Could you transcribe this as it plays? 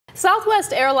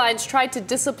Southwest Airlines tried to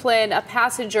discipline a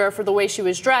passenger for the way she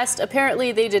was dressed.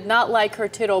 Apparently, they did not like her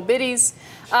tittle bitties.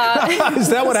 Is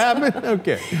that what happened?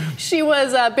 Okay. She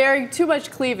was bearing too much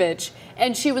cleavage,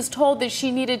 and she was told that she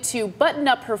needed to button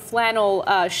up her flannel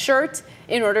shirt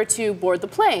in order to board the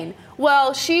plane.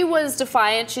 Well, she was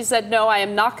defiant. She said, no, I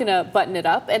am not going to button it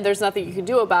up, and there's nothing you can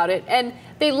do about it. And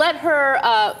they let her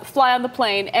fly on the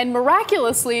plane, and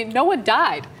miraculously, no one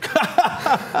died.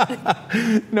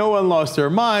 No one lost their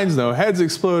minds, no heads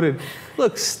exploded.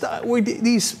 Look,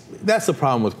 that's the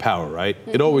problem with power, right?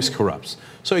 Mm-hmm. It always corrupts.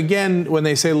 So again, when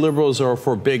they say liberals are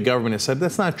for big government, I said,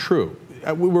 that's not true.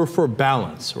 We were for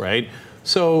balance, right?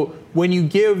 So when you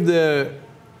give the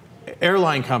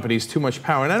airline companies too much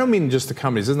power, and I don't mean just the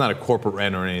companies, this is not a corporate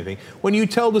rant or anything. When you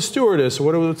tell the stewardess, or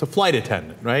whatever, the flight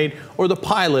attendant, right, or the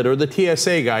pilot, or the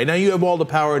TSA guy, now you have all the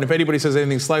power, and if anybody says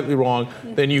anything slightly wrong,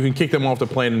 then you can kick them off the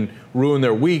plane and ruin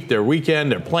their week, their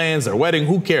weekend, their plans, their wedding,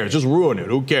 who cares? Just ruin it,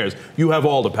 who cares? You have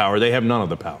all the power, they have none of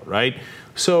the power, right?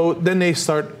 So then they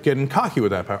start getting cocky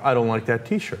with that power. I don't like that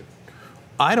t-shirt.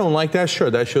 I don't like that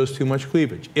shirt, that shows too much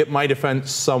cleavage. It might offend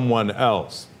someone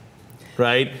else.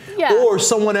 Right? Yeah. Or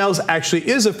someone else actually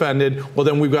is offended, well,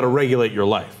 then we've got to regulate your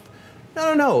life.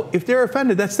 No. If they're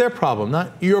offended, that's their problem,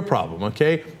 not your problem,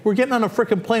 okay? We're getting on a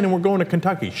frickin' plane and we're going to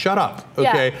Kentucky. Shut up,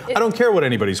 okay? Yeah, I don't care what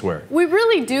anybody's wearing. We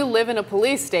really do live in a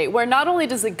police state where not only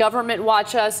does the government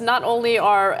watch us, not only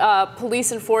are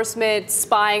police enforcement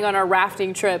spying on our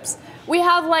rafting trips, we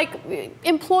have like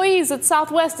employees at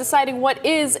Southwest deciding what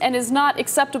is and is not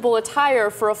acceptable attire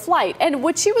for a flight. And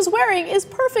what she was wearing is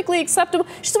perfectly acceptable.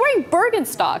 She's wearing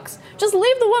Birkenstocks. Just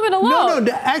leave the woman alone.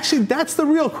 No, actually, that's the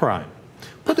real crime.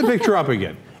 Put the picture up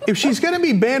again. If she's going to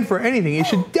be banned for anything, it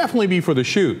should definitely be for the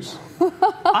shoes.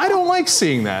 I don't like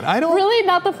seeing that. I don't. Really?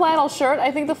 Not the flannel shirt?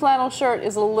 I think the flannel shirt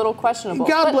is a little questionable.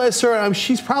 God bless her.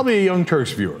 She's probably a Young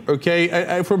Turks viewer,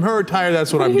 okay? From her attire,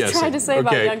 that's what I'm guessing. What are you trying to say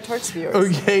about Young Turks viewers?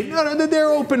 Okay, no, they're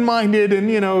open-minded and,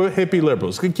 hippie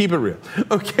liberals. Keep it real.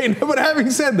 Okay, no, but having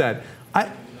said that,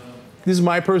 this is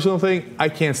my personal thing. I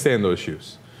can't stand those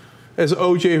shoes. As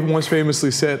OJ once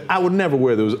famously said, I would never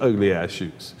wear those ugly-ass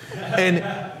shoes. And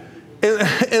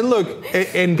look,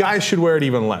 and guys should wear it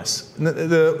even less.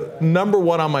 The number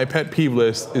one on my pet peeve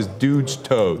list is dudes'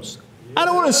 toes. I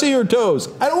don't want to see your toes.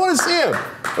 I don't want to see them.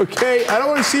 Okay? I don't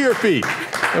want to see your feet.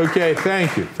 Okay?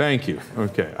 Thank you.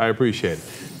 Okay, I appreciate it.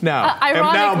 Now,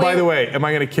 by the way, am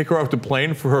I going to kick her off the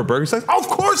plane for her Birkenstocks? Of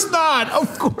course not.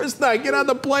 Of course not. Get on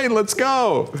the plane. Let's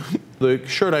go. The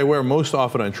shirt I wear most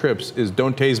often on trips is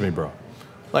 "Don't tase me, bro."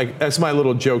 Like, that's my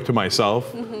little joke to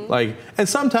myself. Mm-hmm. Like, and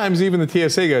sometimes even the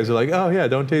TSA guys are like, oh yeah,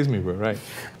 don't tase me, bro, right?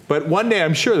 But one day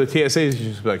I'm sure the TSA is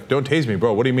just like, don't tase me,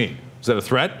 bro, what do you mean? Is that a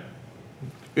threat?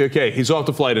 Okay, he's off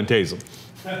the flight and tase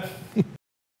him.